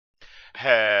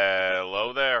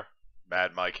Hello there,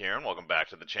 Mad Mike here, and welcome back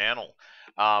to the channel.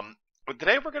 But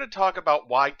today we're going to talk about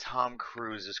why Tom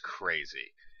Cruise is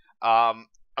crazy.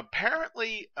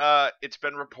 Apparently, it's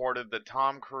been reported that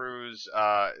Tom Cruise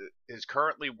is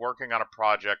currently working on a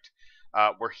project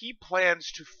where he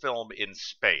plans to film in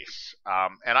space.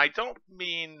 And I don't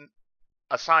mean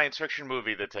a science fiction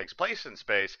movie that takes place in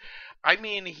space. I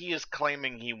mean, he is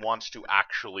claiming he wants to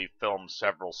actually film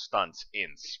several stunts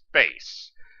in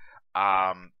space.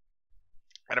 Um,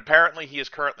 and apparently, he is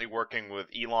currently working with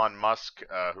Elon Musk,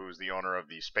 who's the owner of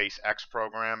the SpaceX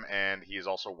program, and he is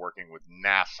also working with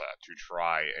NASA to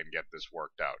try and get this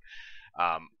worked out.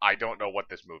 I don't know what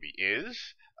this movie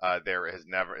is. There has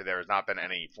not been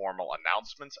any formal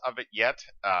announcements of it yet.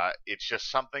 It's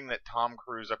just something that Tom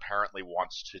Cruise apparently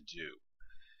wants to do.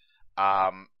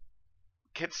 Um,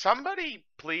 can somebody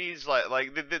please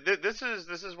this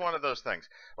is one of those things.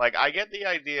 Like, I get the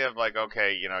idea of, like,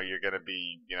 okay, you're gonna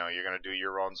do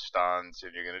your own stunts,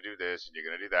 and you're gonna do this, and you're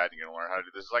gonna do that, and you're gonna learn how to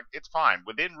do this. Like, it's fine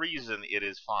within reason. It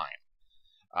is fine.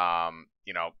 Um,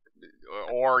 you know,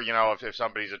 or if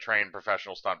somebody's a trained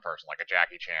professional stunt person, like a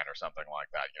Jackie Chan or something like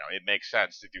that, it makes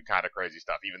sense to do kind of crazy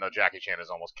stuff. Even though Jackie Chan has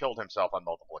almost killed himself on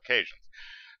multiple occasions.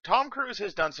 Tom Cruise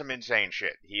has done some insane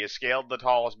shit. He has scaled the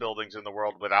tallest buildings in the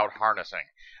world without harnessing.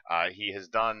 He has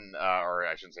done, or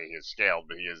I shouldn't say he has scaled,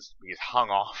 but he's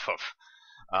hung off of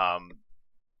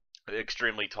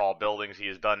extremely tall buildings. He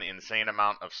has done an insane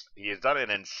amount of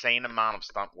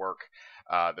stunt work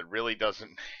that really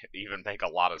doesn't even make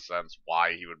a lot of sense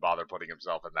why he would bother putting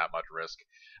himself in that much risk,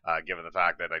 given the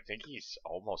fact that I think he's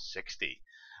almost 60.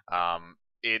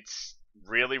 It's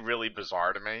really, really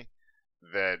bizarre to me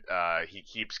that he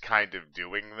keeps kind of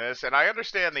doing this. And I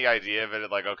understand the idea of it,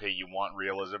 like, okay, you want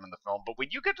realism in the film, but when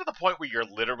you get to the point where you're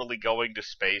literally going to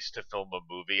space to film a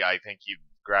movie, I think you've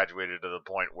graduated to the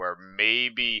point where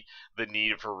maybe the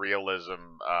need for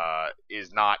realism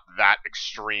is not that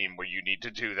extreme where you need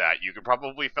to do that. You could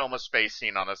probably film a space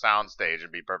scene on a soundstage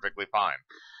and be perfectly fine.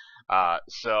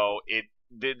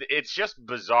 It's just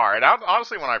bizarre. And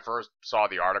honestly, when I first saw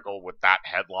the article with that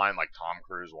headline, like Tom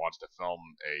Cruise wants to film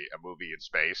a movie in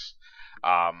space,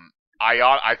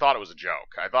 I thought it was a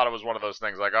joke. I thought it was one of those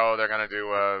things like, oh, they're gonna do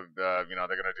a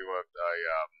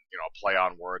play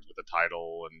on words with the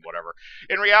title and whatever.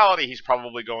 In reality, he's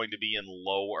probably going to be in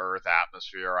low Earth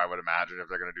atmosphere, I would imagine, if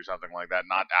they're gonna do something like that.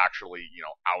 Not actually,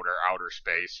 outer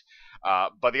space.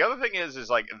 But the other thing is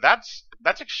like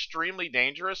that's extremely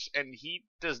dangerous, and he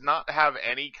does not have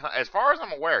as far as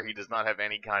I'm aware, he does not have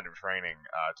any kind of training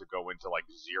to go into like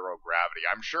zero gravity.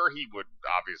 I'm sure he would,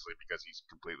 obviously, because he's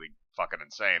completely fucking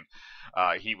insane.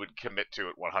 He would commit to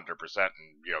it 100%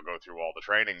 and go through all the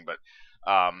training. But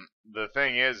the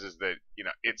thing is that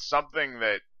it's something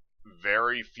that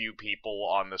very few people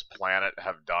on this planet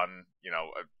have done.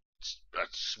 A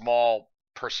small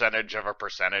percentage of a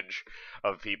percentage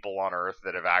of people on Earth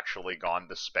that have actually gone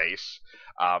to space.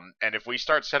 And if we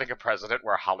start setting a precedent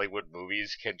where Hollywood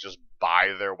movies can just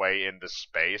buy their way into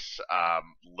space,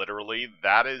 literally,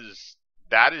 that is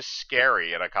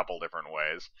scary in a couple different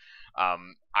ways.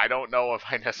 I don't know if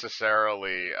I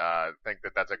necessarily think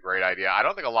that that's a great idea. I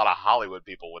don't think a lot of Hollywood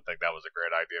people would think that was a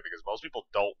great idea, because most people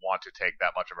don't want to take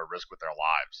that much of a risk with their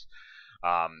lives.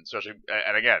 Especially,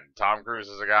 and again, Tom Cruise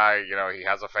is a guy, he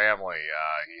has a family.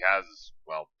 He has,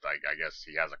 well, I guess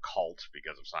he has a cult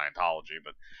because of Scientology,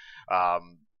 but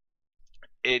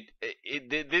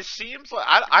this seems like,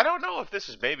 I don't know if this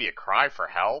is maybe a cry for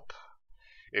help.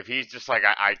 If he's just like,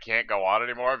 I can't go on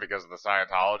anymore because of the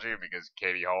Scientology, because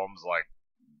Katie Holmes, like,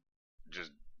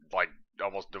 just, like,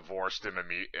 almost divorced him,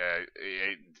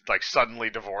 like, suddenly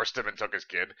divorced him and took his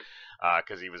kid,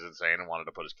 because he was insane and wanted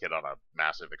to put his kid on a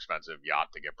massive, expensive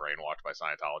yacht to get brainwashed by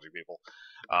Scientology people.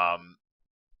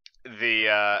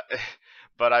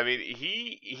 But I mean,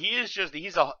 he is just,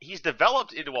 he's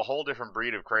developed into a whole different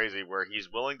breed of crazy, where he's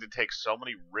willing to take so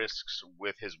many risks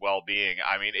with his well-being.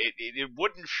 I mean, it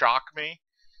wouldn't shock me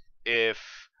if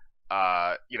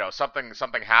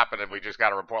something happened and we just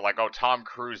got a report like, oh, Tom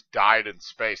Cruise died in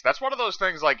space. That's one of those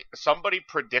things, like, somebody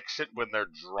predicts it when they're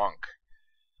drunk,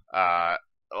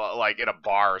 like in a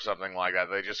bar or something like that.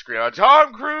 They just scream out,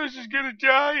 Tom Cruise is gonna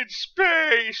die in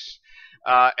space,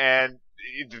 and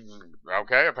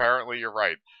okay, apparently you're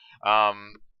right.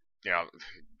 You know,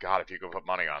 God, if you could put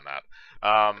money on that.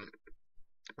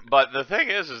 But the thing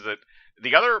is that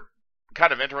the other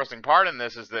kind of interesting part in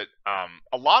this is that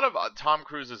a lot of Tom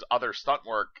Cruise's other stunt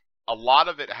work, a lot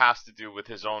of it has to do with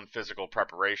his own physical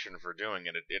preparation for doing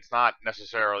it. It's not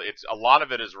necessarily, a lot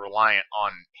of it is reliant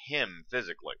on him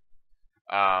physically.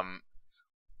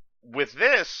 With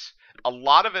this, a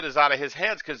lot of it is out of his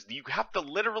hands because you have to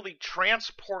literally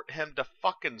transport him to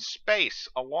fucking space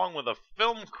along with a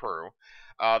film crew.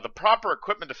 The proper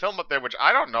equipment to film it there, which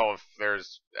I don't know if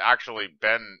there's actually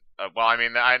been. Well, I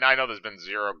mean, I know there's been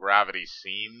zero gravity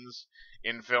scenes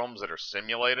in films that are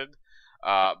simulated,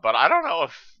 but I don't know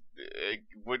if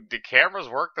would the cameras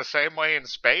work the same way in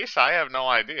space. I have no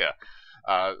idea.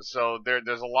 So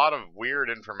there's a lot of weird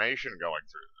information going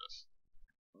through this.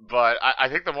 But I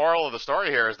think the moral of the story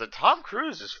here is that Tom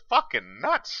Cruise is fucking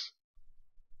nuts.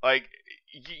 Like,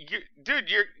 dude,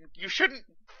 you shouldn't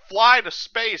fly to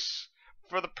space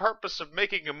for the purpose of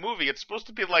making a movie. It's supposed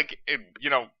to be like,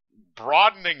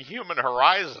 broadening human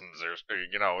horizons,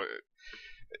 or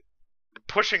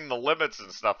pushing the limits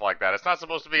and stuff like that. It's not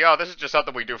supposed to be, oh, this is just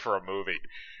something we do for a movie.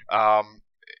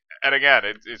 And again,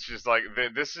 it's just like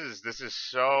this is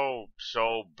so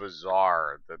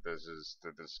bizarre that this is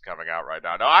coming out right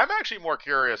now. Now, I'm actually more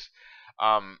curious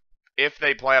if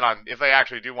they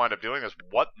actually do wind up doing this,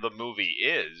 what the movie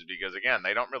is, because again,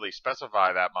 they don't really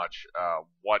specify that much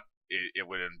what it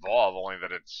would involve, only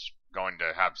that it's going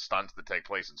to have stunts that take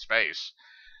place in space.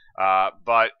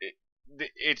 But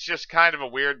it's just kind of a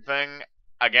weird thing.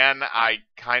 Again, I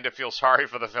kind of feel sorry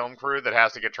for the film crew that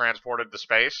has to get transported to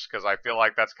space, because I feel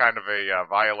like that's kind of a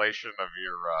violation of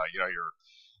your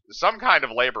some kind of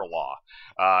labor law.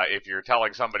 If you're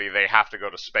telling somebody they have to go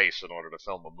to space in order to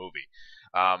film a movie.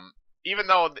 Even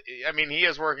though, I mean, he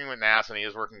is working with NASA and he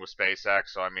is working with SpaceX,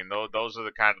 so I mean, those are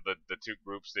the kind of the two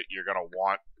groups that you're going to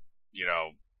want,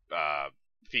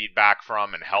 feedback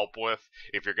from and help with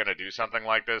if you're going to do something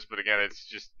like this. But again,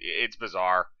 it's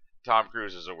bizarre. Tom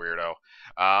Cruise is a weirdo.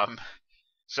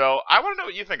 So I want to know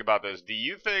what you think about this. Do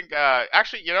you think?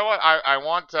 Actually, you know what? I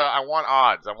want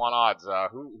odds. I want odds.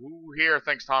 Who here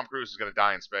thinks Tom Cruise is going to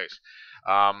die in space?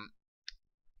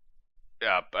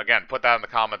 Again, put that in the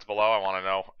comments below. I want to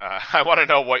know. I want to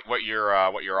know what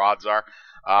your odds are.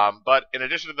 But in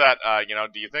addition to that,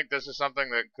 do you think this is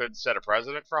something that could set a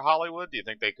precedent for Hollywood? Do you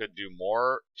think they could do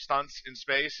more stunts in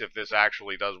space if this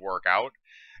actually does work out?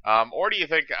 Or do you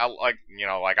think,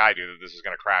 like I do, that this is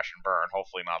going to crash and burn,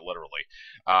 hopefully not literally,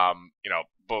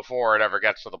 before it ever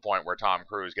gets to the point where Tom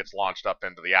Cruise gets launched up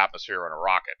into the atmosphere in a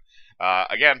rocket?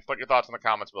 Again, put your thoughts in the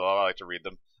comments below. I like to read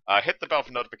them. Hit the bell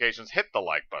for notifications, hit the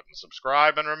like button,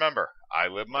 subscribe, and remember, I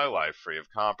live my life free of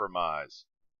compromise.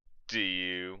 Do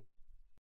you?